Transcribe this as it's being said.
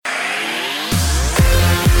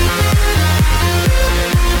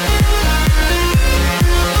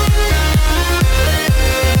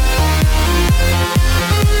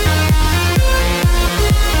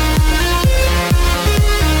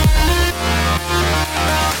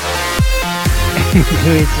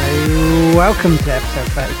Welcome to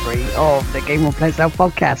episode 33 of the Game One Plays Out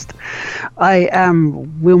podcast. I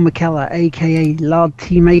am Will McKellar, aka Lard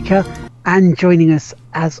Teamaker, and joining us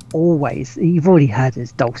as always, you've already heard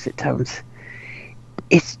his dulcet tones,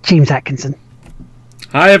 it's James Atkinson.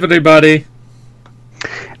 Hi everybody.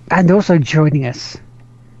 And also joining us,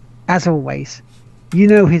 as always, you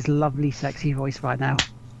know his lovely sexy voice by now.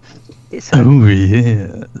 It's Oh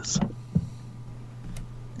yes.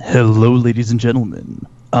 Hello, ladies and gentlemen.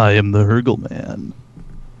 I am the Hergle Man.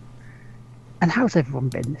 And how's everyone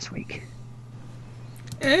been this week?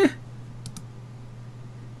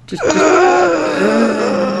 Just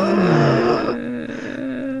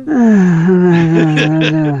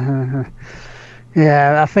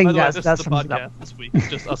Yeah, I think By the way, that's the sums it podcast up. this week. It's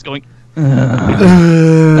just us going.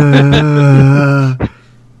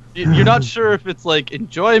 You're not sure if it's like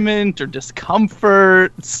enjoyment or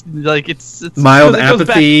discomfort. It's like it's mild it goes back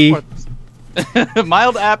apathy. and forth.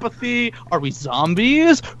 Mild apathy. Are we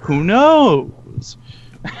zombies? Who knows?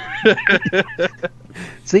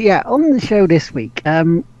 So yeah, on the show this week,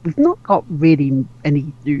 we've not got really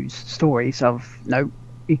any news stories of note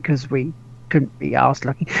because we couldn't be asked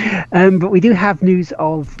looking. But we do have news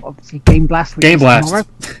of obviously GameBlast.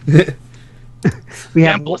 GameBlast. We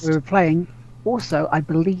have what we were playing. Also, I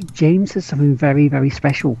believe James has something very, very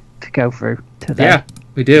special to go through today. Yeah,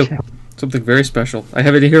 we do. Something very special. I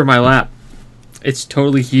have it here in my lap. It's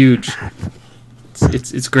totally huge.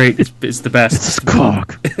 It's great. It's the best. It's a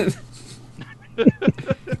squawk.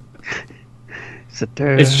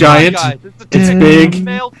 It's giant. Guys, It's big.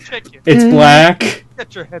 Male chicken. It's black.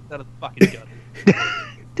 Get your heads out of the fucking gun.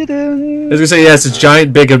 I was gonna say yes. It's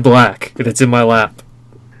giant, big, and black, and it's in my lap.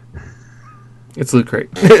 It's Loot Crate.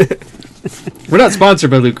 We're not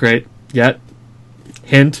sponsored by Loot Crate yet.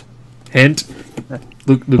 Hint. Loot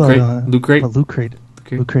Crate. Loot Crate. Well, Loot Crate.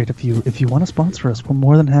 If you want to sponsor us, we're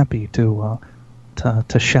more than happy to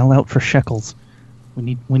shell out for shekels.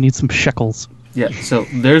 We need some shekels. Yeah. So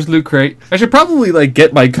there's Loot Crate. I should probably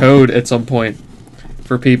get my code at some point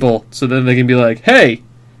for people, so then they can be like, "Hey,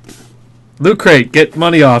 Loot Crate, get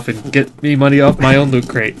money off and get me money off my own Loot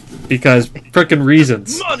Crate because frickin'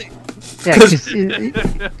 reasons." Money. Yeah, because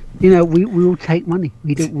we will take money.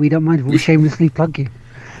 We don't mind. We'll shamelessly plug you.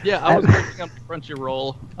 Yeah, I was working on the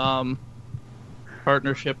Crunchyroll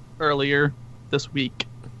partnership earlier this week.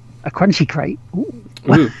 A crunchy crate. Ooh.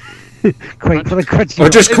 Crate for the crunchy. Or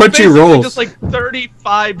just It's crunchy basically rolls. Just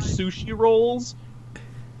 35 sushi rolls.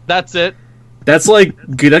 That's it. That's good.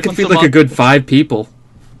 That could Once feed a a month. good 5 people.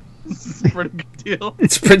 It's a pretty good deal.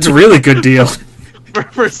 It's a really good deal.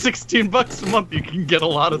 For $16 a month, you can get a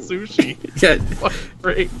lot of sushi. Yeah.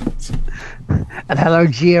 Great. And hello,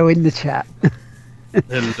 Geo, in the chat.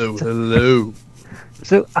 Hello.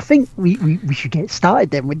 So I think we should get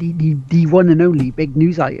started then with the one and only big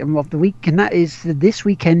news item of the week, and that is this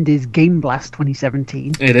weekend is GameBlast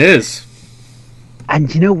 2017. It is.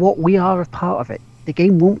 And you know what? We are a part of it. The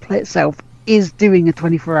Game Won't Play Itself is doing a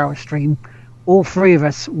 24-hour stream. All three of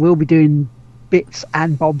us will be doing bits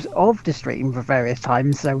and bobs of the stream for various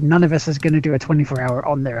times, so none of us is going to do a 24-hour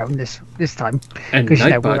on their own this time. And 'Cause,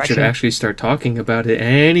 Nightbot should actually start talking about it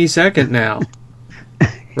any second now.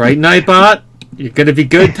 Right, Nightbot? You're going to be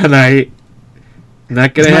good tonight. I'm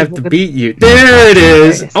not going to have to beat you. There it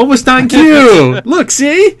is! Almost on cue! Look,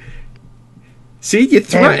 see? See, you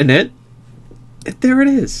threaten it. There it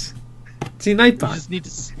is. See,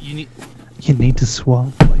 Nightbot. You need to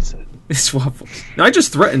swap voice it. It's waffles. No, I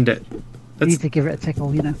just threatened it. You need to give it a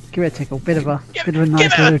tickle, give it a tickle. Bit of a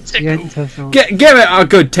nice little tickle. Give it a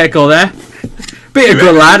good tickle there. Be a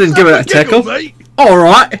good lad and give it a tickle.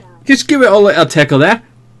 Alright, just give it a little tickle there.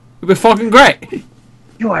 It'll be fucking great.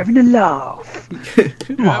 You're having a laugh.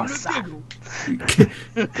 Awesome.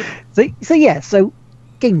 So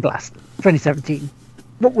Game Blast 2017.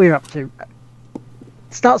 What we're up to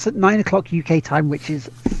starts at 9 o'clock UK time, which is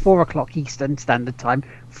 4 o'clock Eastern Standard Time,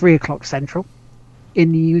 3 o'clock Central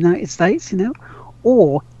in the United States,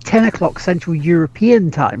 or 10 o'clock Central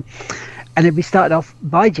European Time. And it'll be started off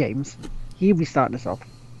by James. He'll be starting us off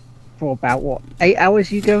for about 8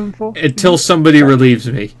 hours you going for? Until somebody relieves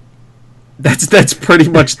me. That's pretty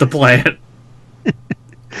much the plan.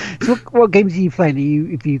 So what games are you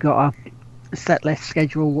playing? Have you got a set list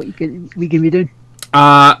schedule? What we can be doing?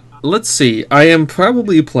 Let's see. I am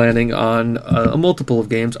probably planning on a multiple of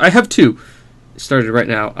games. I have 2 started right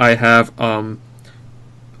now. I have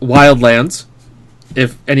Wildlands,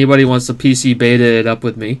 if anybody wants to PC beta it up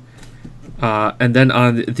with me. And then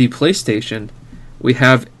on the PlayStation, we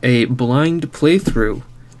have a blind playthrough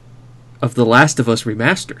of The Last of Us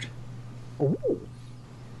Remastered. Ooh.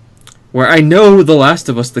 where I know The Last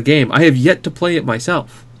of Us, the game. I have yet to play it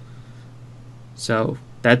myself. So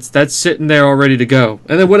that's sitting there all ready to go.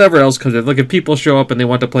 And then whatever else comes in. Like if people show up and they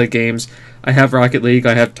want to play games, I have Rocket League,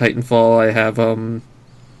 I have Titanfall, I have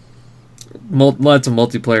lots of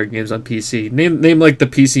multiplayer games on PC. Name like the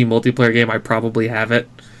PC multiplayer game, I probably have it.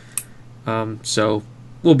 So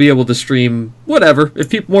we'll be able to stream whatever.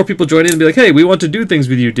 If more people join in and be like, "Hey, we want to do things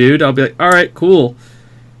with you, dude," I'll be like, "All right, cool.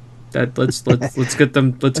 Let's get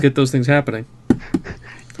those things happening."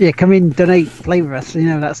 Yeah, come in, donate, play with us,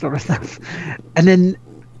 that sort of stuff. And then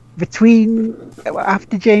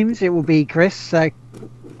after James, it will be Chris.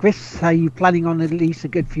 Chris, are you planning on at least a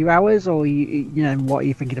good few hours, or what are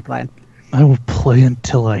you thinking of playing? I will play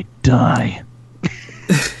until I die.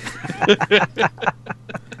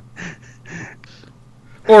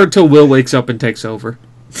 Or until Will wakes up and takes over.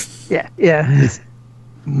 Yeah. It's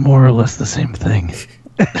more or less the same thing.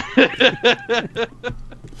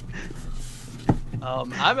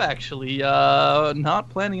 I'm actually not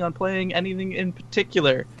planning on playing anything in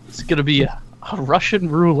particular. It's going to be a Russian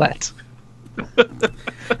roulette.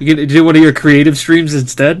 You can do one of your creative streams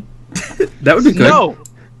instead? That would be good. No!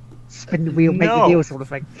 Spin the wheel, make the deal sort of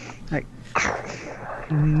thing. Like,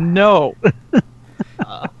 no.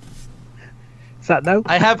 Is that no?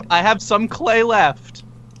 I have some clay left.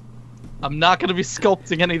 I'm not going to be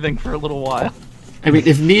sculpting anything for a little while. I mean,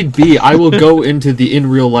 if need be, I will go into the in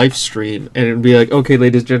real life stream and it'll be like, "Okay,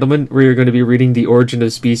 ladies and gentlemen, we are going to be reading The Origin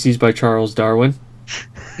of Species by Charles Darwin."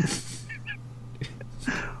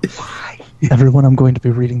 Why? Everyone, I'm going to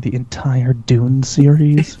be reading the entire Dune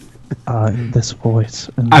series in this voice.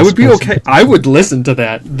 I would be okay. I would listen to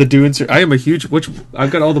that. The Dune series. I am a huge.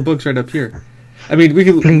 I've got all the books right up here. I mean, we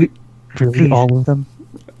can. Really, all of them.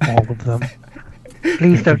 All of them.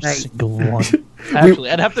 Please Every donate. single one.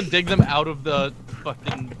 Actually, I'd have to dig them out of the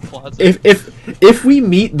fucking closet. If we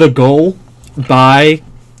meet the goal by,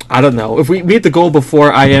 I don't know, if we meet the goal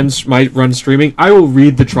before I end my run streaming, I will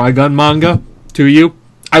read the Trigun manga to you.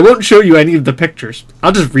 I won't show you any of the pictures.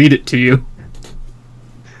 I'll just read it to you.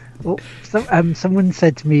 Well, someone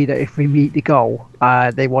said to me that if we meet the goal,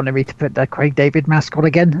 they wanted me to put the Craig David mask on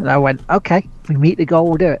again, and I went, "Okay, if we meet the goal,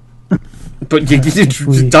 we'll do it." But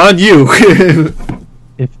it's on you.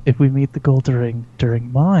 If we meet the goal during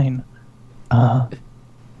mine, I'll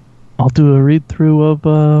do a read through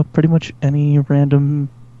of pretty much any random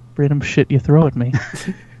shit you throw at me.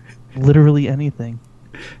 Literally anything.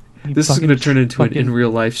 This is going to turn into an in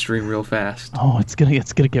real life stream real fast. Oh, it's gonna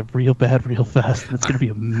get real bad real fast. It's gonna be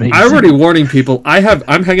amazing. I'm already warning people. I'm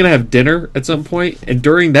going to have dinner at some point, and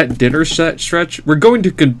during that dinner stretch, we're going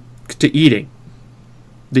to eating.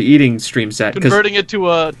 The eating stream set. Converting it to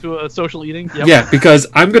a social eating? Yep. Yeah, because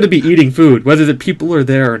I'm going to be eating food, whether the people are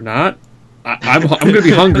there or not. I'm going to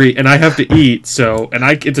be hungry, and I have to eat. It's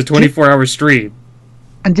a 24-hour stream.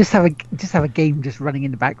 And just have a game just running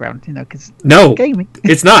in the background, because No, gaming.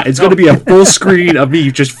 it's not. It's going to be a full screen of me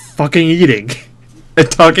just fucking eating and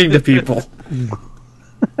talking to people.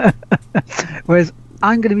 Whereas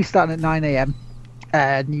I'm going to be starting at 9 a.m.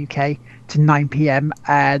 In the UK to 9 p.m.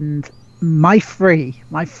 and my free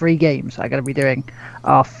games I'm going to be doing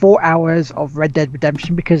are 4 hours of Red Dead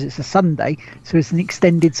Redemption because it's a Sunday, so it's an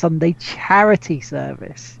extended Sunday charity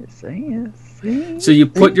service. So you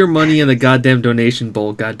put your money in the goddamn donation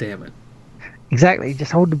bowl, goddammit. Exactly,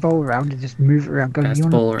 just hold the bowl around and just move it around. Going, "You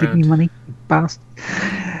want to give me around. money, you bastard?"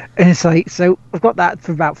 And it's like, so I've got that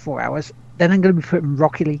for about 4 hours. Then I'm going to be putting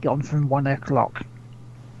Rocket League on from 1 o'clock.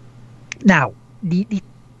 Now, the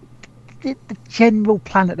general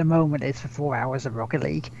plan at the moment is for 4 hours of Rocket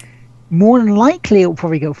League. More than likely, it'll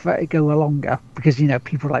probably go longer because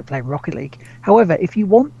people like playing Rocket League. However, if you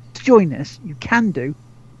want to join us, you can do,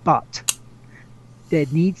 but there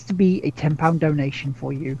needs to be a £10 donation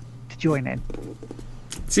for you to join in.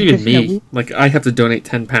 It's even me. I have to donate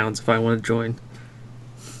 £10 if I want to join.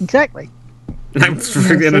 Exactly. I'm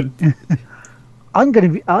freaking.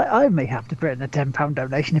 I may have to put in a £10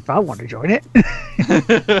 donation if I want to join it.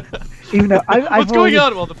 Even though What's going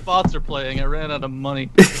on while the bots are playing? I ran out of money.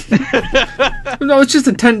 No, it's just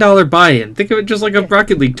a $10 buy-in. Think of it just like a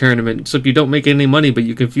Rocket League tournament. So if you don't make any money, but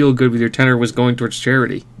you can feel good with your tenner was going towards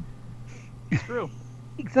charity. It's true.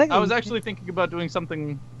 Exactly. I was actually thinking about doing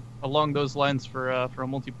something along those lines for a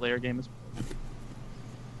multiplayer game as well.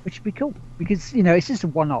 Which would be cool because it's just a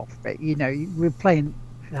one-off. But we're playing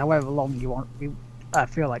however long you want. I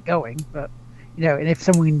feel like going, but and if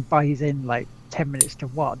someone buys in like 10 minutes to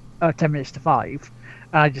 10 minutes to 5,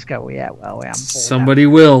 I just go, well, yeah, well, I'm somebody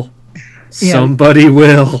will. Somebody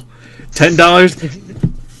will.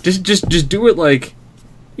 $10. Just do it like,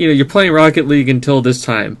 you're playing Rocket League until this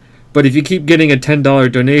time. But if you keep getting a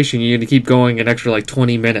 $10 donation, you're going to keep going an extra like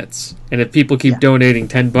 20 minutes. And if people keep donating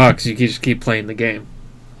 $10, you can just keep playing the game.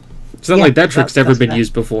 It's not like that trick's never been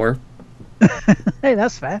used before. Hey,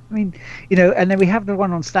 that's fair. I mean, and then we have the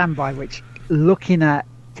one on standby, which looking at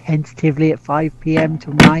tentatively at 5 p.m.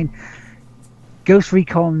 till 9. Ghost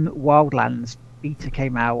Recon Wildlands beta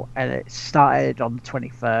came out and it started on the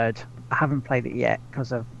 23rd. I haven't played it yet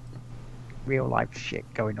because of real life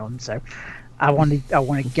shit going on, so I want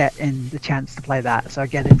to get in the chance to play that. So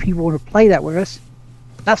again, if people want to play that with us,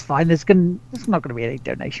 that's fine. There's not going to be any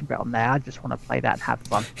donation bit on there. I just want to play that and have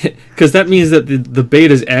fun. Because that means that the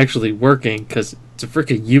beta is actually working, because it's a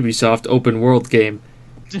freaking Ubisoft open world game.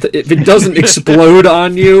 If it doesn't explode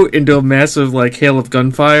on you into a massive like hail of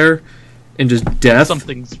gunfire and just death,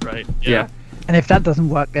 something's right. Yeah. And if that doesn't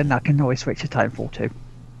work, then I can always switch to Titanfall 2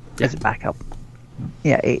 as a backup.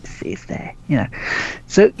 Yeah, it's there,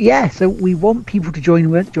 So we want people to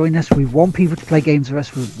join us. We want people to play games with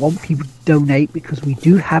us. We want people to donate, because we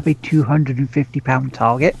do have a £250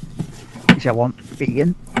 target, which I want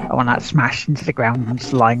vegan. I want that smashed into the ground and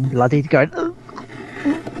just lying bloodied, going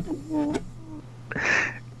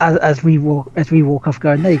as we walk off,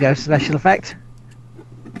 going, there you go, special effect.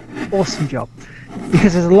 Awesome job.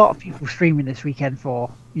 Because there's a lot of people streaming this weekend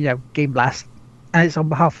for Game Blast, and it's on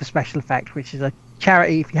behalf of Special Effect, which is a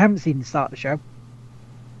charity. If you haven't seen the start of the show,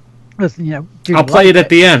 I'll play it at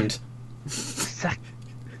the end.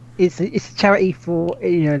 It's a charity for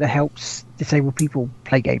that helps disabled people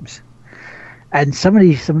play games, and some of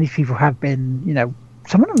these people have been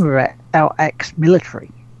some of them are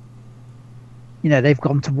ex-military. They've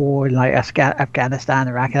gone to war in like Afghanistan,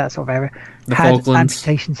 Iraq, that sort of area. The had Falklands.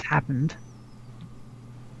 amputations happened,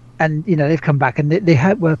 and they've come back, and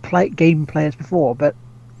they were game players before, but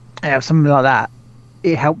something like that,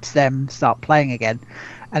 it helps them start playing again.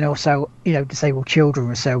 And also disabled children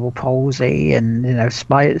with cerebral palsy and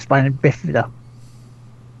spina bifida,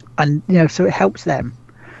 and so it helps them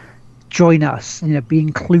join us, be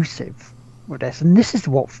inclusive with this. And this is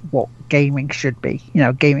what gaming should be.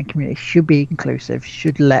 Gaming community should be inclusive,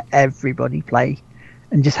 should let everybody play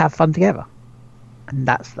and just have fun together. And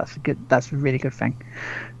that's a really good thing.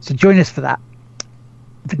 So join us for that.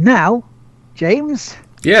 But now, James,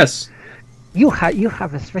 yes, you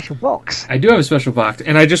have a special box. I do have a special box,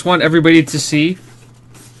 and I just want everybody to see.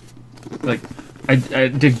 Like, I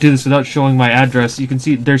did do this without showing my address. You can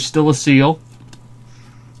see there's still a seal.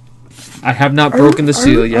 I have not broken the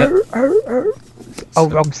seal yet. Oh,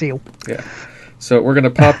 wrong seal. Yeah. So we're gonna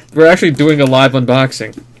pop. We're actually doing a live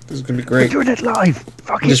unboxing. This is gonna be great. We're doing it live.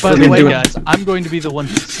 Fuck it. By the way, guys, I'm going to be the one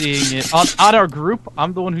who's seeing it on our group.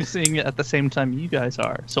 I'm the one who's seeing it at the same time you guys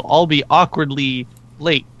are. So I'll be awkwardly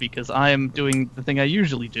late because I am doing the thing I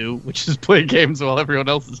usually do, which is play games while everyone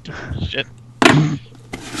else is doing shit.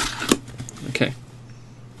 Okay.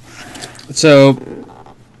 So,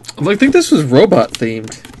 I think this was robot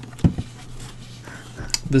themed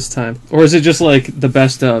this time, or is it just like the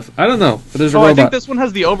best of? I don't know. But there's a robot. I think this one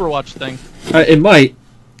has the Overwatch thing. It might.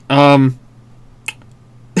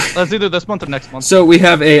 That's either this month or next month. So we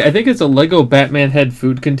have I think it's a Lego Batman head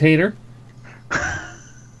food container.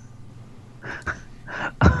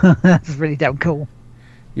 That's really damn cool.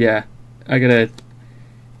 Yeah, I think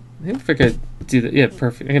if I could do that. Yeah,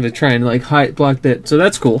 perfect. I'm gonna try and like block that. So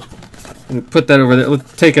that's cool. I'm gonna put that over there.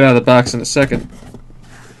 Let's take it out of the box in a second.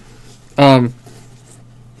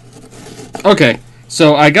 Okay,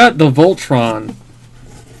 so I got the Voltron,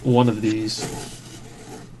 one of these,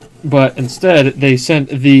 but instead they sent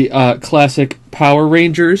the classic Power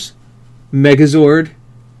Rangers Megazord.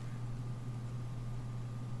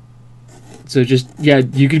 So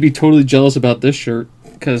you could be totally jealous about this shirt,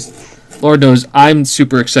 because Lord knows I'm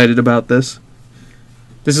super excited about this.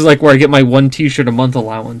 This is like where I get my one t-shirt a month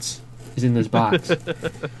allowance, is in this box.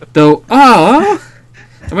 Though, I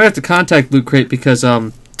might have to contact Loot Crate because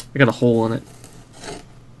I got a hole in it.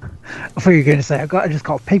 I thought you were going to say I just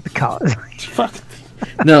got a paper cut. Fuck.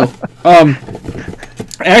 No.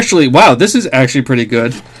 Actually, wow, this is actually pretty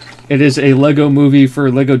good. It is a Lego Movie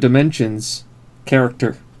for Lego Dimensions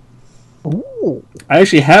character. Ooh. I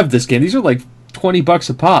actually have this game. These are like $20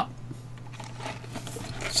 a pop.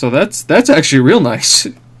 So that's actually real nice.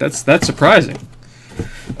 That's surprising.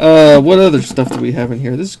 What other stuff do we have in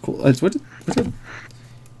here? This is cool.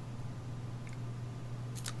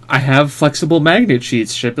 I have flexible magnet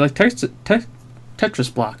sheets shaped like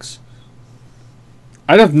Tetris blocks.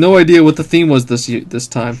 I have no idea what the theme was this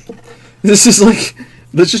time. This is like,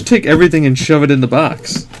 let's just take everything and shove it in the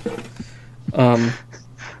box.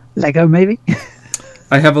 Lego, maybe?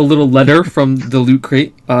 I have a little letter from the Loot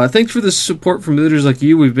Crate. Thanks for the support from looters like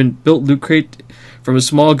you. We've been built Loot Crate From a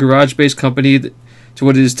small garage-based company to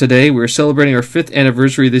what it is today, we're celebrating our 5th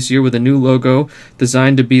anniversary this year with a new logo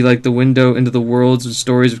designed to be like the window into the worlds and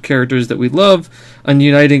stories of characters that we love, and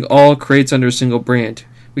uniting all crates under a single brand.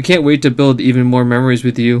 We can't wait to build even more memories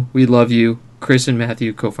with you. We love you. Chris and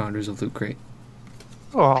Matthew, co-founders of Loot Crate.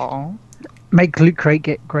 Aww. Make Loot Crate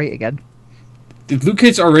get great again. Dude, Loot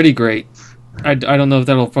Crate's already great. I don't know if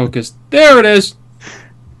that'll focus. There it is!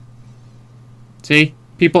 See?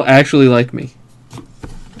 People actually like me.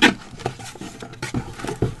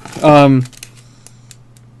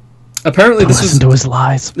 Apparently this Listen to his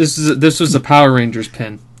lies. This was a Power Rangers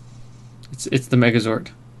pin. It's the Megazord.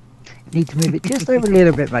 Need to move it just over a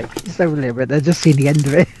little bit, mate. Just over a little bit. They're just seeing the end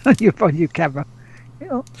of it on your camera.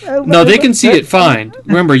 No, they can see it fine.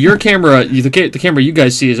 Remember, your camera, the camera you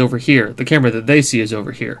guys see is over here. The camera that they see is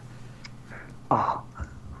over here. Oh,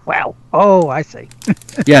 wow. Oh, I see.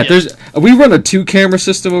 Yeah, we run a 2-camera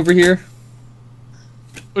system over here.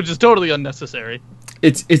 Which is totally unnecessary.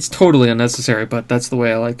 It's totally unnecessary, but that's the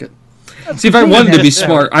way I like it. See, if I wanted to be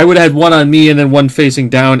smart, I would have had one on me and then one facing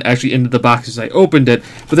down, actually into the box as I opened it.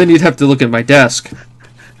 But then you'd have to look at my desk.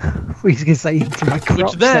 We was gonna say into my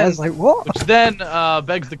crops. I was like, what? Which then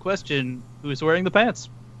begs the question: who's wearing the pants?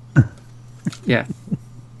 Yeah.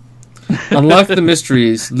 Unlock the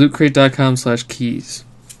mysteries. LootCrate.com/keys.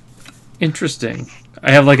 Interesting.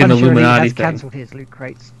 I have like an Illuminati thing. Cancelled his Loot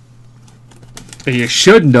Crates. You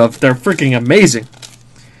shouldn't have. They're freaking amazing.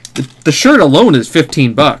 The shirt alone is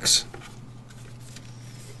 $15.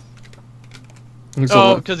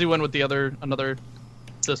 Oh, because he went with another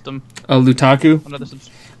system. Oh, Lutaku? Another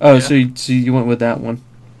system. Oh, yeah. So you went with that one.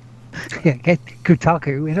 Yeah, get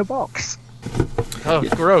Kotaku in a box. Oh,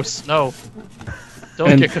 yeah. Gross. No.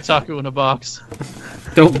 Don't get Kotaku in a box.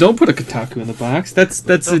 Don't put a Kotaku in the box. That's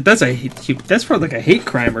probably like a hate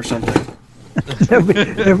crime or something.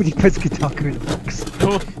 Nobody puts Kotaku in a box.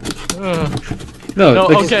 No,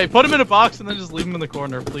 okay, put him in a box and then just leave him in the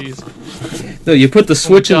corner, please. No, you put the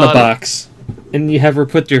Switch in the box, and you have her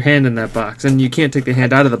put your hand in that box, and you can't take the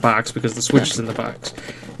hand out of the box because the Switch is in the box,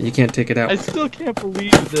 and you can't take it out. I still can't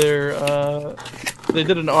believe they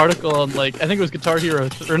did an article on, like, I think it was Guitar Hero,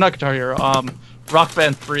 or not Guitar Hero, Rock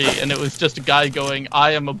Band 3, and it was just a guy going,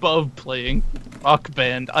 I am above playing Rock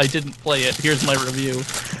Band, I didn't play it, here's my review.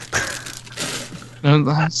 And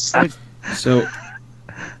that's like... So...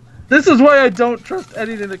 This is why I don't trust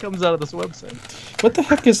anything that comes out of this website. What the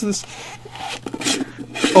heck is this?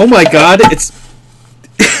 Oh my god, it's...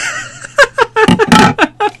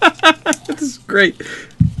 This is great.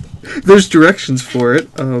 There's directions for it.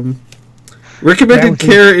 Recommended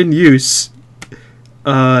care and use.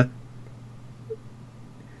 Let's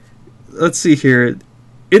see here.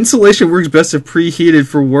 Insulation works best if preheated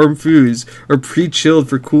for warm foods or pre-chilled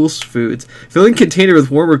for cool foods. Filling container with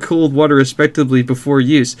warm or cold water respectively before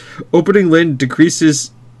use. Opening lid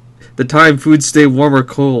decreases the time foods stay warm or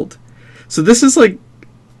cold. So this is like...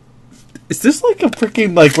 Is this like a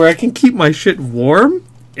freaking, like, where I can keep my shit warm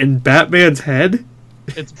in Batman's head?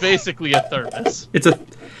 It's basically a thermos.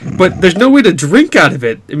 But there's no way to drink out of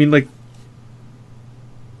it. I mean, like...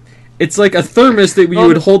 It's like a thermos that you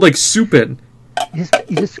would hold, like, soup in. You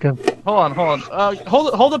just go. Hold on.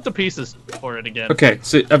 Hold up the pieces for it again. Okay,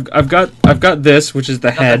 so I've got this, which is the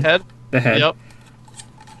head. The head.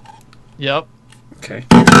 Yep. Okay.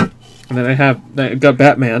 And then I've got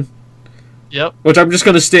Batman. Yep. Which I'm just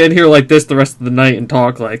gonna stand here like this the rest of the night and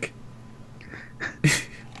talk like.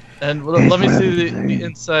 And let me see the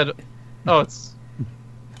inside. Oh, it's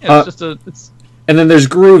just a. It's. And then there's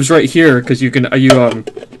grooves right here because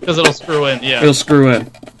Because it'll screw in. Yeah. It'll screw in.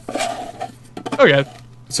 Okay.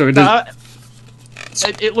 So it does.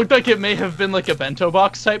 It looked like it may have been like a bento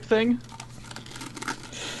box type thing.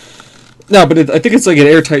 No, but I think it's like it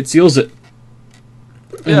airtight seals it.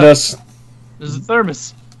 Yeah. And thus, there's a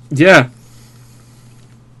thermos. Yeah.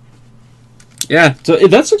 Yeah. So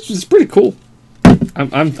it's pretty cool.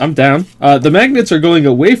 I'm down. The magnets are going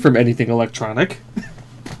away from anything electronic.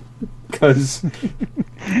 Because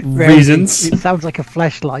reasons. It sounds like a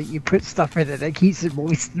flashlight. You put stuff in it, it keeps it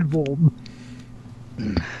moist and warm.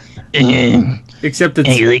 Except it's...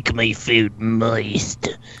 I like my food moist.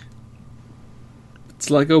 It's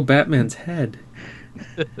like Batman's head.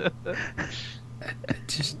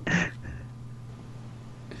 Just...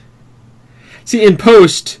 See, in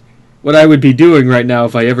post, what I would be doing right now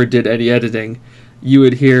if I ever did any editing, you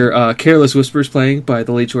would hear Careless Whispers playing by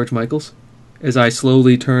the late George Michaels as I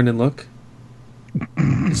slowly turn and look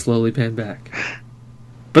and slowly pan back.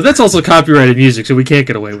 But that's also copyrighted music, so we can't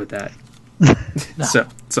get away with that. No.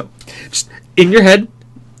 So just in your head,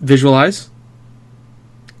 visualize.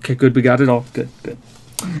 Okay, good, we got it all. Good.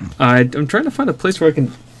 I'm trying to find a place where I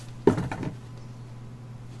can.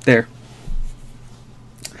 There.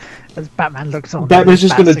 As Batman looks on. Batman's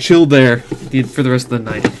just gonna chill there for the rest of the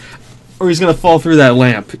night, or he's gonna fall through that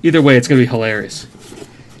lamp. Either way, it's gonna be hilarious.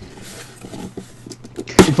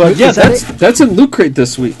 But yeah, that's in Loot Crate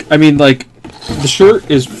this week. I mean, like, the shirt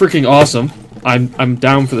is freaking awesome. I'm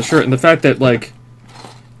down for the shirt, and the fact that like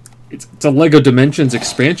it's a Lego Dimensions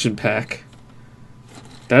expansion pack.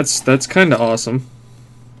 That's kind of awesome.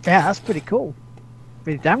 Yeah, that's pretty cool.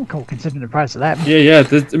 Pretty damn cool considering the price of that. Yeah.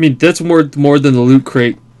 I mean, that's more than the Loot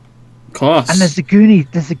Crate costs. And there's the Goonies.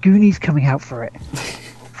 There's the Goonies coming out for it.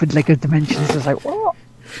 For Lego Dimensions, it's like what?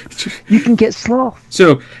 You can get Sloth.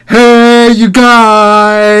 So, hey, you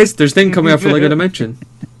guys! There's thing coming out for Lego Dimension.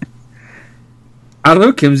 I don't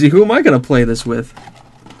know, Kimsey. Who am I gonna play this with?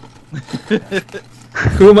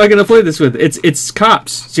 Who am I gonna play this with? It's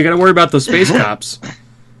cops. So you gotta worry about those space cops.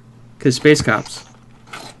 Because space cops.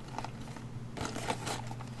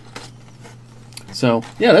 So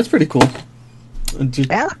yeah, that's pretty cool.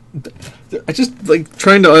 Yeah. I just like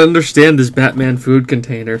trying to understand this Batman food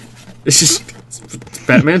container. It's just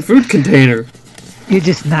Batman food container. You're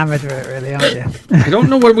just enamored with it, really, aren't you? I don't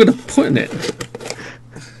know what I'm gonna put in it.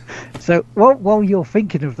 So while you're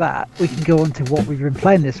thinking of that, we can go on to what we've been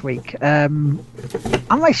playing this week. I'm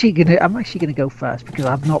actually gonna go first because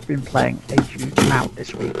I've not been playing a huge amount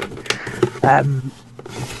this week.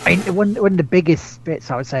 One of the biggest bits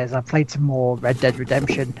I would say is I played some more Red Dead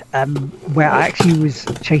Redemption, where I actually was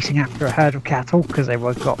chasing after a herd of cattle because they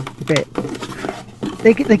got a bit.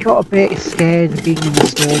 They got a bit scared of being in the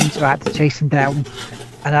storm, so I had to chase them down.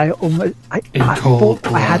 And I thought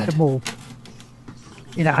I had them all.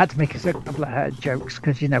 You know, I had to make a couple of herd jokes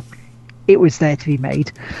because it was there to be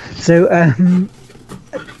made. So,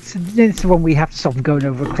 so this is when we have to stop them going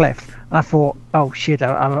over a cliff. And I thought, oh shit,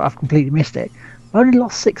 I've completely missed it. I only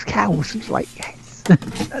lost 6 cows. It's like, yes,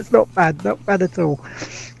 that's not bad at all.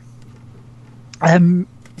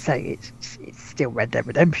 So it's still Red Dead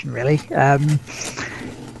Redemption, really.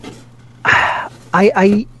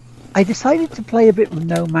 I decided to play a bit of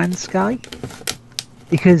No Man's Sky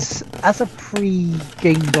because as a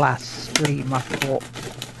pre-Game Blast stream, I thought,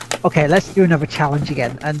 okay, let's do another challenge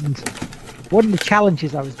again. And one of the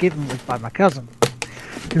challenges I was given was by my cousin,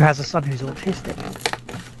 who has a son who's autistic.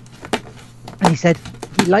 And he said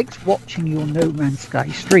he likes watching your No Man's Sky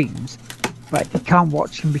streams, but he can't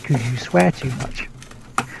watch them because you swear too much.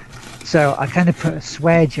 So I kind of put a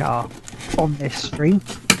swear jar on this stream.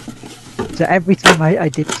 So every time I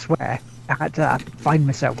did swear, I had to find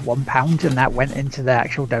myself £1, and that went into the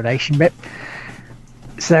actual donation bit.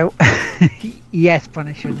 So yes,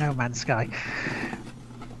 Punisher, No Man's Sky.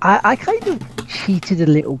 I kind of cheated a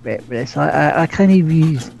little bit with this. I kind of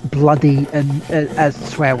used bloody and as a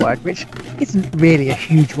swear word, which isn't really a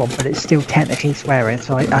huge one, but it's still technically swearing.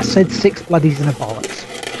 So I said 6 bloodies and a bollocks.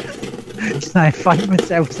 So I find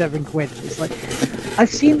myself £7. It's like I've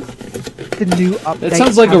seen the new update. It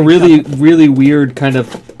sounds like a really weird kind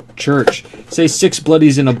of church. Say 6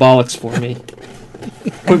 bloodies and a bollocks for me.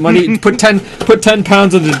 Put money. Put 10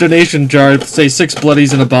 pounds in the donation jar. Say 6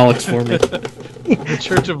 bloodies and a bollocks for me. The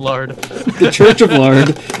Church of Lard. The Church of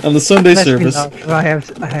Lard on the Sunday service. I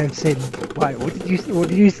have seen. Why? What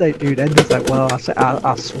did you say, dude? And it's like, well,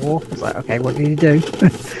 I swore. It's like, okay, what did you do? So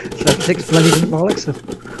 6 bloodies and bollocks.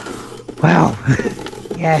 Wow.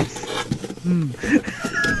 Yes.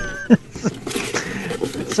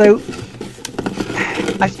 So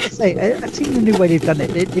I should say, I've seen the new way they've done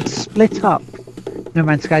it. They've split up No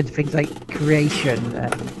Man's Sky into things like creation,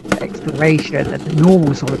 exploration, and the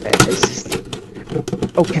normal sort of bit. It's just,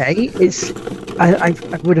 okay. I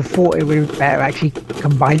would have thought it would have been better actually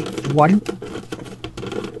combining into one,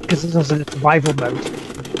 because there's also the survival mode.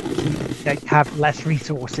 You have less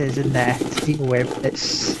resources in there to deal with.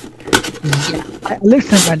 I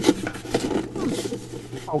looked and went,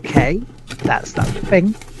 okay, that's that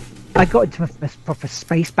thing. I got into a proper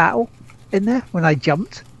space battle in there when I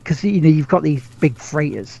jumped, because you've got these big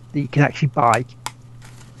freighters that you can actually buy.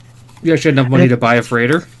 You actually had enough money to buy a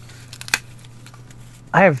freighter?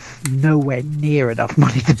 I have nowhere near enough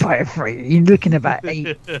money to buy a freighter. You're looking at about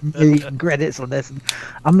 8 million credits on this, and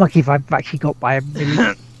I'm lucky if I've actually got by a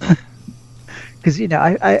million. Because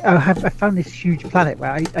I found this huge planet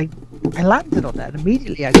where I landed on that, and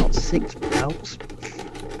immediately I got 6 pearls.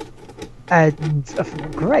 And I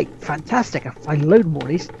thought, great, fantastic, I find a load more of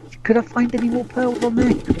these. Could I find any more pearls on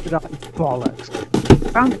there? Could I? Bollocks.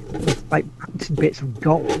 Found like mountain bits of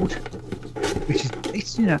gold, which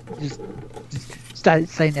is just started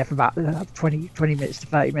staying there for about 20 minutes to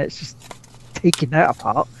 30 minutes, just taking that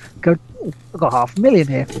apart. Go, I've got 500,000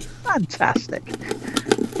 here. Fantastic.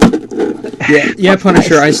 Yeah,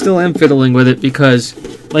 Punisher. I still am fiddling with it because,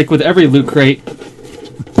 like with every loot crate,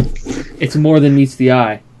 it's more than meets the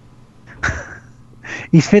eye.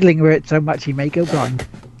 He's fiddling with it so much he may go blind.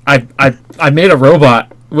 I made a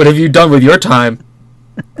robot. What have you done with your time?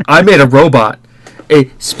 I made a robot, a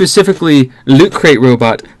specifically loot crate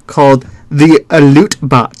robot called the Loot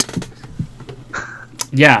Bot.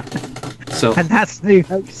 Yeah. So. And that's new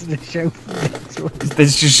hopes of the show for next one.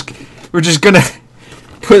 We're just gonna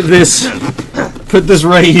put this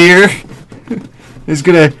right here. It's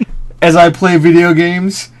gonna, as I play video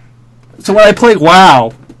games. So when I play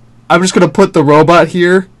WoW, I'm just gonna put the robot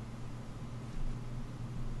here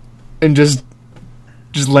and just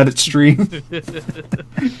let it stream.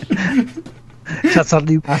 That's our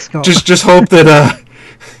new mascot. Just hope that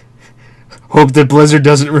Blizzard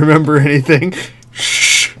doesn't remember anything.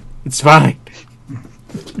 Shh, it's fine.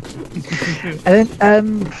 And then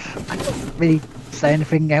I don't really say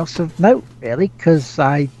anything else of note, really, because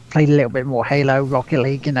I played a little bit more Halo, Rocket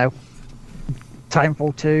League,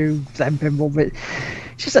 Titanfall 2, Zen Pinball, but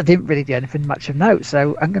it's just I didn't really do anything much of note,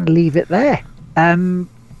 so I'm going to leave it there.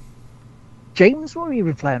 James, what have you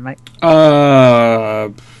been playing, mate?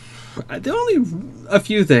 Only a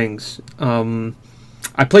few things. I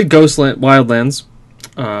played Wildlands.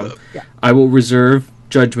 Yeah. I will reserve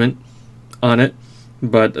judgment on it,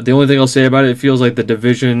 but the only thing I'll say about it feels like The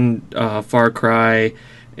Division, Far Cry,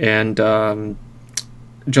 and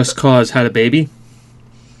Just Cause had a baby.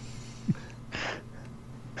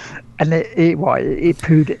 And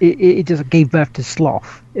it just gave birth to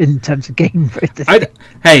sloth in terms of game.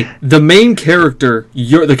 Hey, the main character,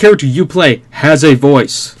 the character you play, has a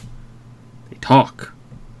voice. They talk.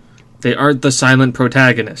 They aren't the silent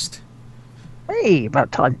protagonist. Hey,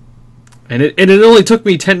 about time. And it only took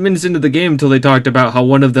me 10 minutes into the game until they talked about how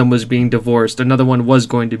one of them was being divorced, another one was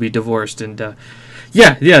going to be divorced, and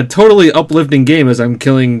yeah, totally uplifting game as I'm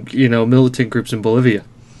killing militant groups in Bolivia.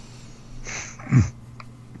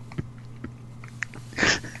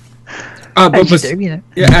 On a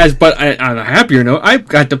happier note, I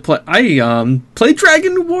got to play. I played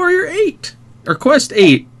Dragon Warrior 8 or Quest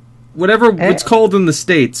 8, whatever it's called in the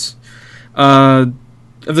States, of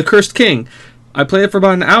the Cursed King. I played it for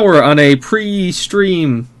about an hour on a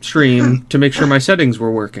pre-stream to make sure my settings were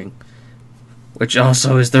working, which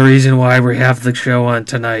also is the reason why we have the show on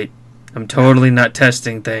tonight. I'm totally not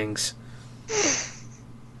testing things.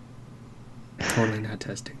 Totally not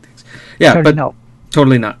testing things. Yeah, totally but. Not.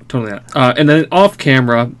 Totally not. And then off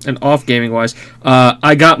camera and off gaming wise,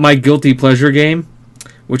 I got my guilty pleasure game,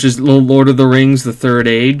 which is Lord of the Rings: The Third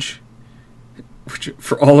Age. Which,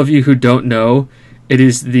 for all of you who don't know, it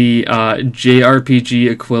is the JRPG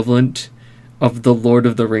equivalent of the Lord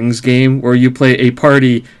of the Rings game, where you play a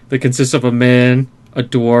party that consists of a man, a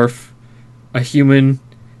dwarf, a human,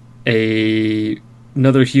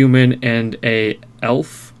 another human, and a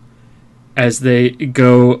elf, as they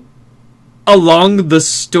go along the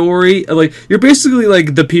story. Like, you're basically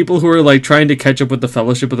like the people who are like trying to catch up with the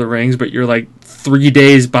Fellowship of the Rings, but you're like 3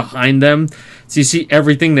 days behind them. So you see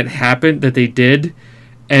everything that happened, that they did,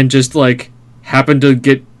 and just like happen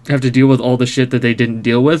to have to deal with all the shit that they didn't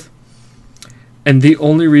deal with. And the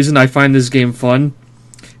only reason I find this game fun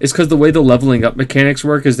is because the way the leveling up mechanics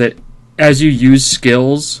work is that as you use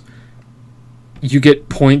skills, you get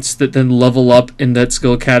points that then level up in that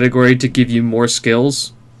skill category to give you more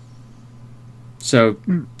skills. So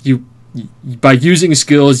you by using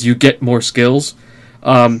skills, you get more skills,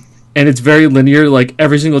 and it's very linear. Like,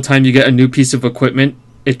 every single time you get a new piece of equipment,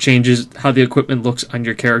 it changes how the equipment looks on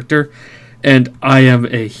your character. And I am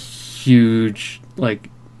a huge, like,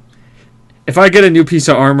 if I get a new piece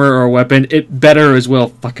of armor or a weapon, it better as well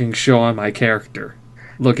fucking show on my character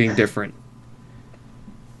looking different.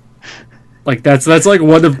 Like, that's like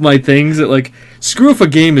one of my things that, like, screw if a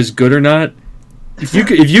game is good or not. If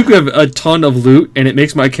you have a ton of loot and it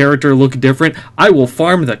makes my character look different, I will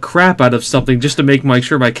farm the crap out of something just to make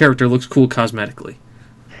sure my character looks cool cosmetically.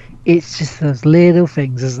 It's just those little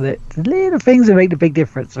things, isn't it? The little things that make the big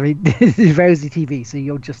difference. I mean, it's Rosie TV, so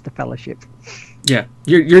you're just the Fellowship. Yeah,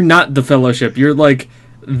 you're not the Fellowship. You're like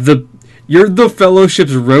you're the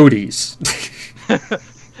Fellowship's roadies.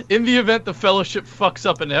 In the event the Fellowship fucks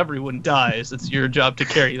up and everyone dies, it's your job to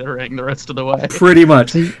carry the ring the rest of the way. Pretty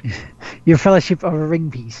much. So your Fellowship of a ring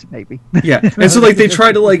piece, maybe. Yeah, and so like they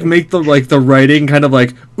try to like make the writing kind of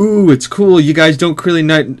like, ooh, it's cool. You guys don't really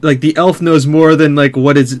not like the elf knows more than like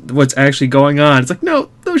what's actually going on. It's like no,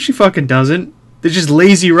 she fucking doesn't. They're just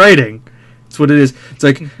lazy writing. That's what it is. It's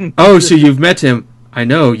like, oh, so you've met him. I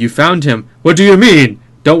know, you found him. What do you mean?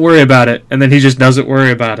 Don't worry about it. And then he just doesn't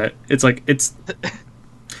worry about it. It's like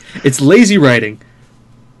it's lazy writing.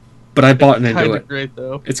 but I bought into Kind it. of great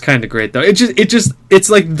though. It's kind of great though. It's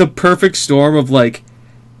like the perfect storm of like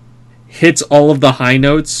hits all of the high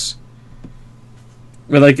notes.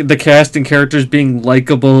 With like the cast and characters being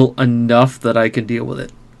likable enough that I can deal with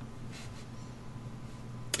it.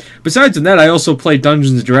 Besides that, I also play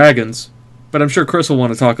Dungeons and Dragons, but I'm sure Chris will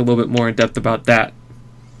want to talk a little bit more in depth about that.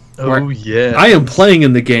 Oh yeah. I am playing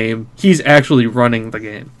in the game. He's actually running the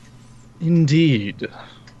game. Indeed.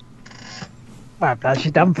 Well, that's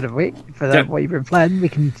you done for the week. For that, what you've been playing, we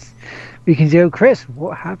can go. Chris,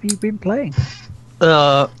 what have you been playing?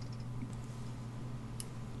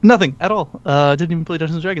 Nothing at all. Didn't even play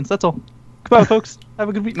Dungeons and Dragons. That's all. Goodbye, folks. Have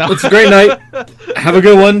a good week. No. It's a great night. Have a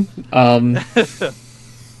good one.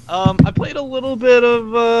 I played a little bit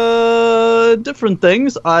of different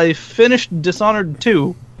things. I finished Dishonored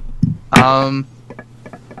 2. I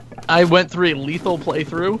went through a lethal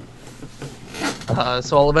playthrough.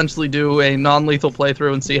 So I'll eventually do a non-lethal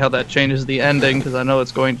playthrough and see how that changes the ending, because I know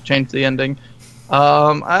it's going to change the ending.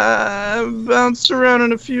 I bounced around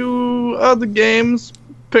in a few other games.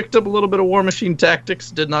 Picked up a little bit of War Machine Tactics.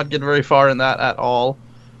 Did not get very far in that at all.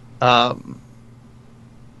 And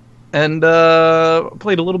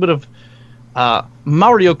played a little bit of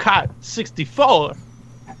Mario Kart 64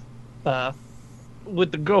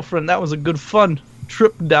 with the girlfriend. That was a good fun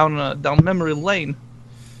trip down memory lane.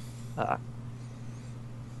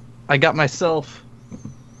 I got myself...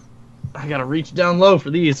 I gotta reach down low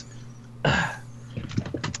for these.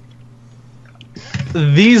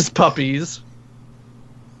 These puppies...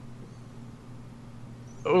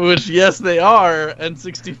 Which, yes, they are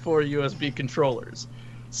N64 USB controllers.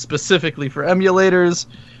 Specifically for emulators.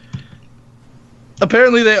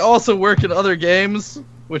 Apparently they also work in other games,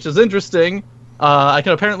 which is interesting. I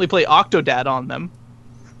can apparently play Octodad on them.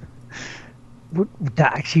 Would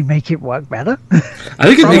that actually make it work better? I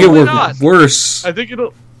think it'd make it work worse. I think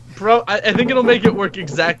it'll make it work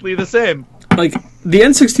exactly the same. Like, the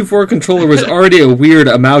N64 controller was already a weird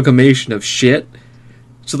amalgamation of shit.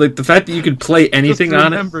 So, like, the fact that you could play anything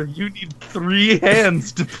on it... Remember, you need 3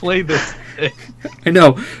 hands to play this thing. I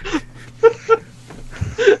know.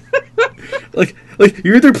 like,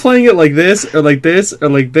 you're either playing it like this, or like this, or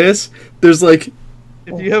like this. There's, like...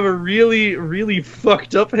 If you have a really, really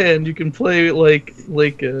fucked up hand, you can play like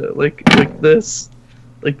this.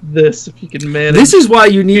 Like this, if you can manage. This is why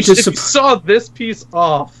you need to... If you saw this piece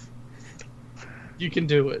off, you can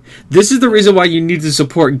do it. This is the reason why you need to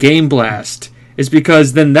support GameBlast. Is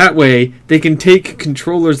because then that way they can take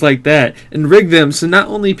controllers like that and rig them so not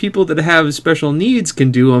only people that have special needs can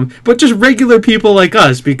do them, but just regular people like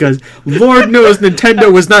us, because Lord knows Nintendo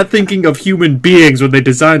was not thinking of human beings when they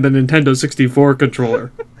designed the Nintendo 64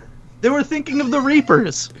 controller. They were thinking of the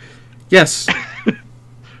Reapers. Yes.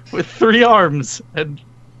 With 3 arms and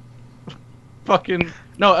fucking...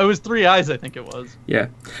 No, it was 3 eyes, I think it was. Yeah.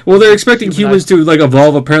 Well, they're expecting humans to like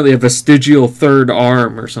evolve apparently a vestigial 3rd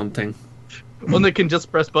arm or something. One that can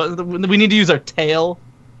just press buttons. We need to use our tail.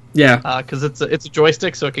 Yeah. Because it's a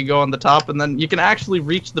joystick, so it can go on the top, and then you can actually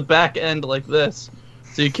reach the back end like this.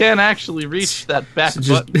 So you can actually reach that back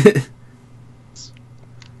button.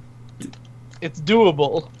 It's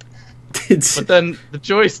doable. But then the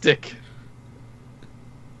joystick.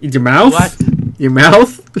 Your mouth? What? Your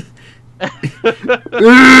mouth?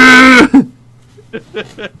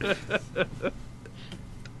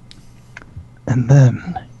 And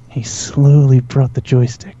then he slowly brought the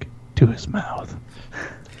joystick to his mouth.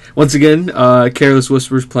 Once again, Careless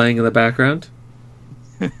Whispers playing in the background.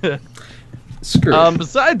 Screw it.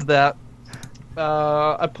 Besides that,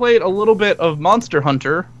 I played a little bit of Monster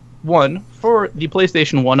Hunter 1 for the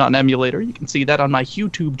PlayStation 1 on emulator. You can see that on my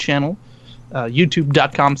YouTube channel,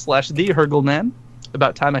 youtube.com/thehergleman.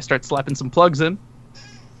 About time I start slapping some plugs in.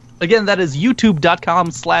 Again, that is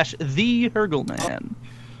youtube.com/thehergleman.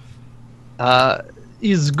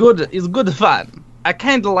 Is good fun. I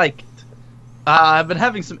kind of like it. I've been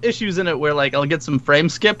having some issues in it where like I'll get some frame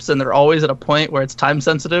skips and they're always at a point where it's time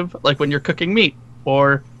sensitive, like when you're cooking meat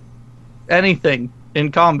or anything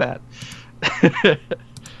in combat. Yeah.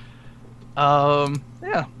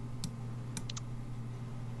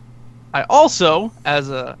 I also,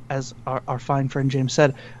 as our fine friend James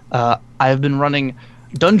said, I have been running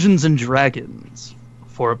Dungeons and Dragons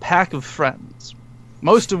for a pack of friends,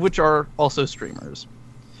 most of which are also streamers.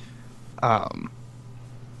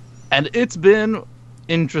 And it's been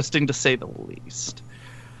interesting to say the least.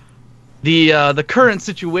 The current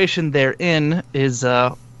situation they're in is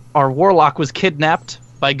our warlock was kidnapped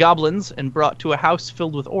by goblins and brought to a house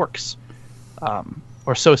filled with orcs,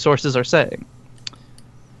 or so sources are saying.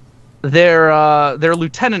 Their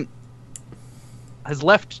lieutenant has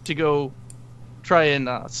left to go try and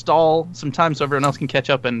stall some time so everyone else can catch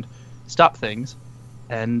up and stop things.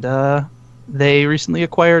 And they recently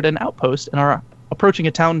acquired an outpost and are approaching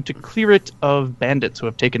a town to clear it of bandits who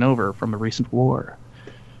have taken over from a recent war.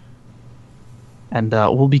 And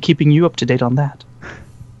we'll be keeping you up to date on that.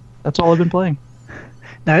 That's all I've been playing.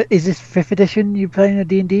 Now, is this 5th edition you're playing a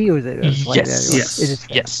D&D, or is it? Yes. It is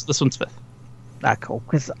 5th. Yes, this one's 5th. Ah, cool.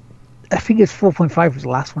 Because I think it's 4.5 was the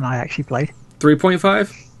last one I actually played.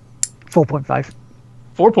 3.5? 4.5.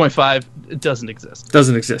 4.5 it doesn't exist.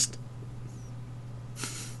 Doesn't exist.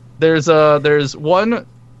 There's one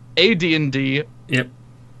AD&D. Yep.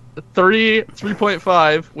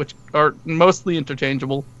 3.5, which are mostly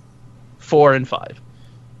interchangeable. 4 and 5.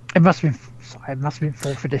 It must have been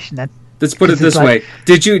 4th edition then. Let's put it this way: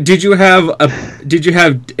 Did you have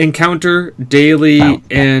encounter, daily,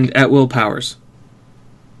 and at will powers?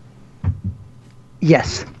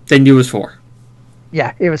 Yes. Then you was 4.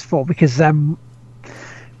 Yeah, it was 4 because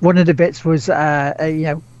one of the bits was my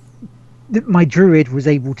druid was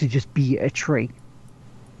able to just be a tree.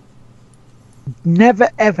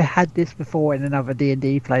 Never ever had this before in another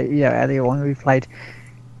D&D play. Earlier on we played,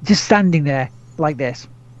 just standing there like this.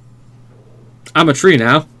 I'm a tree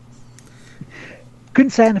now.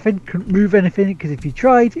 Couldn't say anything, couldn't move anything, because if you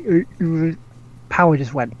tried, power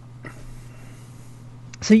just went.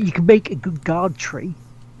 So you can make a good guard tree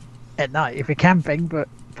at night if you're camping, but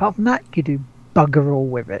apart from that, you do bugger all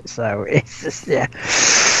with it. So it's just, yeah.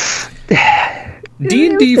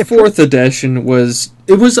 D&D 4th edition was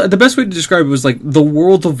the best way to describe it was like the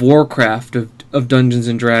World of Warcraft of Dungeons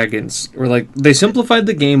and Dragons, where like they simplified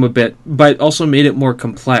the game a bit, but also made it more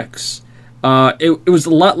complex. It was a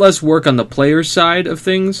lot less work on the player side of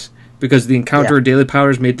things because the encounter or daily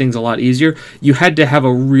powers made things a lot easier. You had to have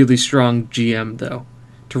a really strong GM though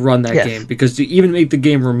to run that game, because to even make the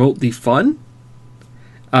game remotely fun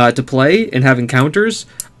to play and have encounters,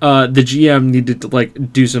 the GM needed to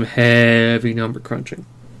like do some heavy number crunching.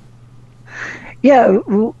 Yeah,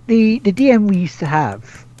 well, the DM we used to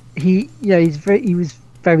have, he was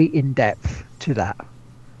very in depth to that.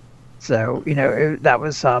 So, that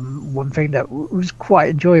was one thing that was quite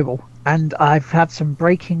enjoyable. And I've had some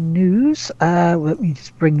breaking news. Let me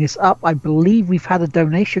just bring this up. I believe we've had a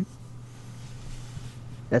donation.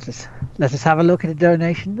 Let us have a look at the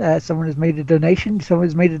donation. Someone has made a donation. Someone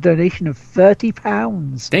has made a donation of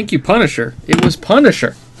 £30. Thank you, Punisher. It was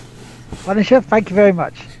Punisher. Punisher, thank you very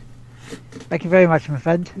much. Thank you very much, my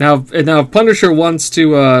friend. Now, if Punisher wants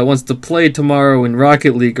to play tomorrow in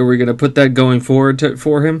Rocket League, are we going to put that going forward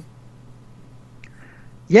for him?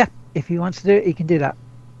 Yeah, if he wants to do it, he can do that.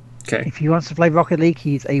 Okay. If he wants to play Rocket League,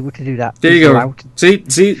 he's able to do that. There you go.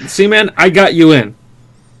 See, man, I got you in.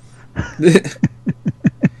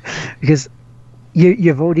 Because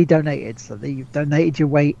you've already donated, so that you've donated your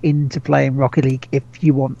way into playing Rocket League if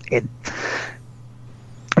you want in,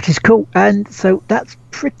 which is cool. And so that's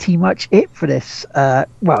pretty much it for this.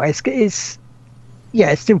 Well, it's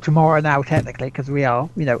still tomorrow now technically because we are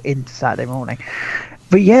into Saturday morning.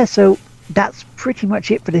 But yeah, so that's pretty much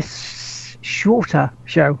it for this shorter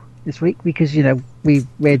show this week because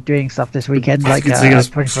we're doing stuff this weekend like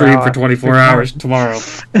stream for 24 hours tomorrow,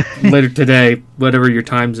 later today, whatever your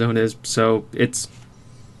time zone is. So it's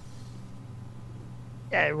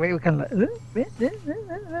we can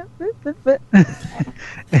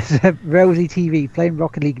it's Rosie TV. Playing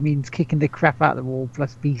Rocket League means kicking the crap out of the wall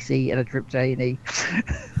plus PC and a trip to A&E.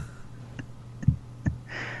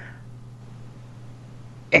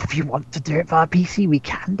 If you want to do it via PC, we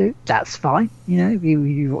can do. That's fine. You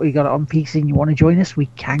got it on PC and you want to join us, we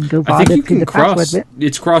can go via the password bit.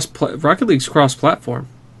 It's Rocket League's cross-platform.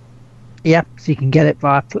 Yeah, so you can get it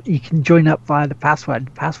you can join up via the password.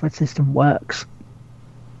 The password system works.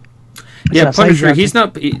 Yeah, so Punisher.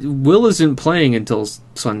 Will isn't playing until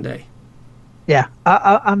Sunday. Yeah,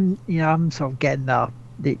 I'm sort of getting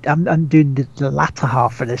I'm doing the latter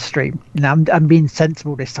half of this stream. I'm being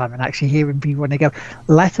sensible this time and actually hearing people when they go,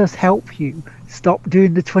 "Let us help you. Stop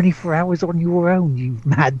doing the 24 hours on your own, you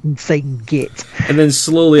mad insane git." And then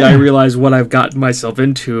slowly I realize what I've gotten myself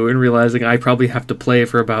into, and realizing I probably have to play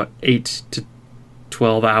for about 8 to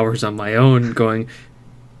 12 hours on my own. Going,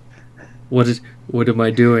 what am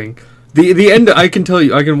I doing? The end. I can tell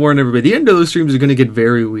you. I can warn everybody. The end of those streams is going to get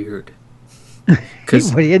very weird.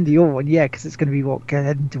 Because the end of your one, because it's going to be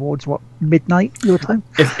heading towards midnight your time.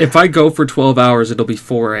 If I go for 12 hours, it'll be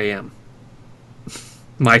 4 a.m.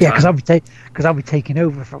 my time. Yeah, because I'll be taking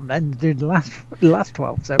over from then, doing the last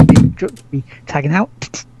 12. So I'll be tagging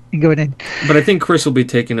out and going in. But I think Chris will be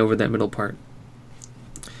taking over that middle part.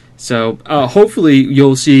 So hopefully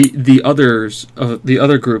you'll see the others, the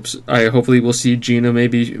other groups. Hopefully we'll see Gina.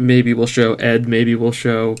 Maybe we'll show Ed. Maybe we'll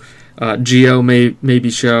show Geo.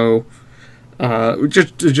 Maybe show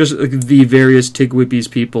just the various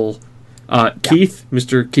Tigwhippies people. Keith,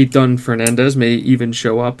 Mr. Keith Dunn Fernandez may even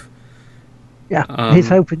show up. Yeah, he's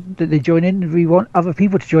hoping that they join in. We want other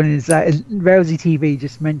people to join in. Rosie TV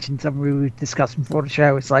just mentioned something we were discussing before the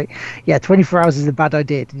show. It's like, yeah, 24 hours is a bad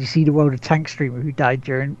idea. Did you see the World of Tank streamer who died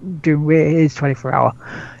during his 24-hour?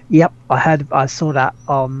 Yep, I saw that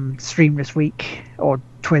on stream this week, or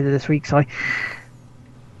Twitter this week, sorry.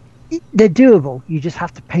 They're doable. You just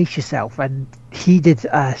have to pace yourself. And he did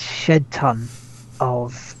a shed ton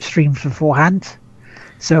of streams beforehand,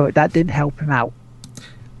 so that didn't help him out.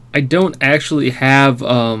 I don't actually have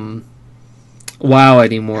WoW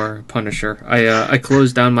anymore, Punisher. I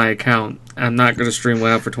closed down my account. I'm not going to stream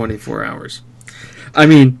WoW for 24 hours. I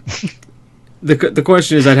mean, the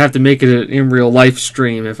question is, I'd have to make it an in real life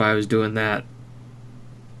stream if I was doing that.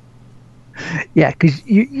 Yeah, because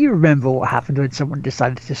you remember what happened when someone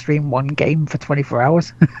decided to stream one game for 24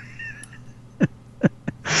 hours?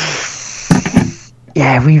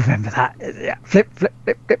 Yeah, we remember that. Yeah. Flip.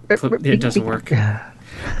 It doesn't work.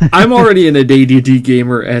 I'm already an ADD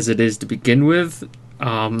gamer as it is to begin with,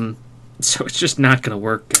 so it's just not going to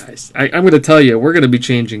work, guys. I'm going to tell you, we're going to be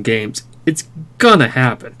changing games. It's going to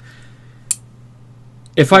happen.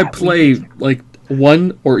 If I play like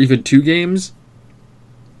 1 or even 2 games,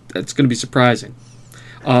 that's going to be surprising.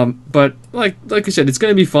 But like I said, it's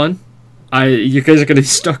going to be fun. You guys are going to be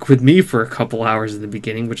stuck with me for a couple hours in the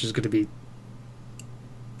beginning, which is going to be...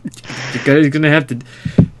 You guys are going to have to...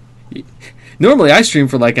 Normally I stream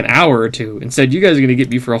for like an hour or 2. Instead, you guys are going to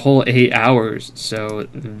get me for a whole 8 hours. So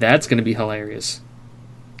that's going to be hilarious.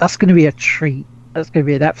 That's going to be a treat. That's going to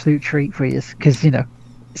be an absolute treat for you. Because,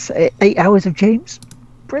 it's 8 hours of James.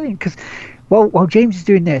 Brilliant. Because while James is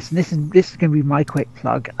doing this, and this is going to be my quick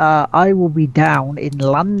plug, I will be down in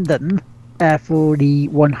London for the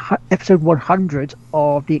episode 100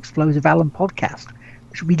 of the Explosive Alan podcast,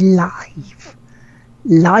 which will be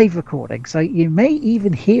live recording, so you may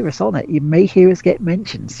even hear us on it. You may hear us get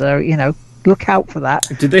mentioned, so look out for that.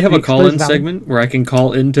 Did they have a call-in segment where I can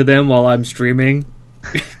call into them while I'm streaming?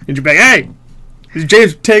 And you're like, hey, this is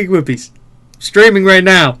James Tigwhippies streaming right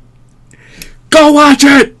now. Go watch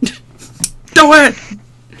it. Do it.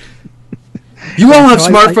 You all have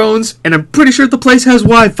smartphones, and I'm pretty sure the place has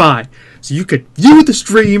Wi-Fi, so you could view the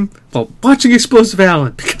stream while watching Explosive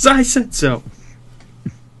Alan because I said so.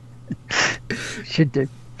 Should do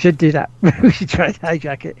that. We should try to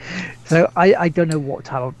hijack it. So I don't know what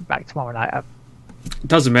time I'll be back tomorrow night. It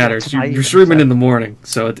doesn't matter. You're streaming in the morning,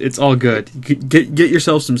 so it's all good. Get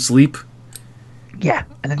yourself some sleep. Yeah,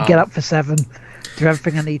 and then get up for 7, do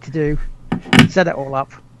everything I need to do, set it all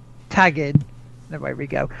up, tag in, and away we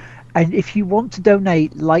go. And if you want to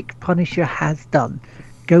donate, like Punisher has done,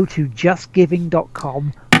 go to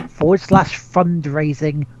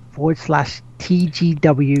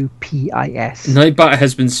justgiving.com/fundraising/TGWPIS. Nightbot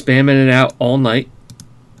has been spamming it out all night.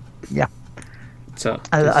 Yeah. So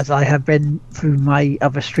as I have been through my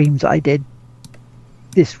other streams that I did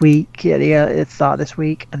this week, at the start of this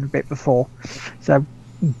week and a bit before. So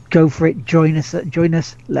go for it. Join us.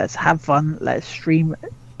 Let's have fun. Let's stream.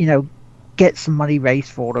 Get some money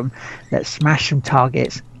raised for them. Let's smash some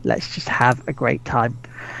targets. Let's just have a great time.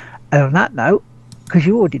 And on that note, because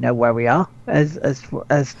you already know where we are, as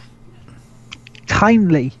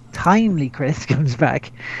timely Chris comes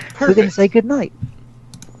back, Perfect. We're going to say good night.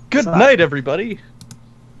 Good night, everybody.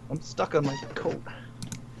 I'm stuck on my coat.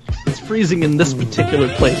 It's freezing in this particular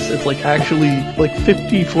place. It's actually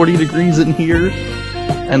 50, 40 degrees in here,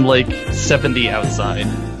 and 70 outside.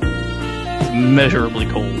 It's measurably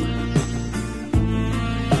cold.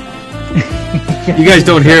 You guys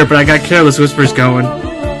don't hear it, but I got Careless Whispers going.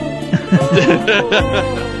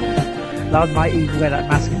 Loud might even wear that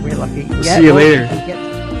mask and we're lucky. See you later.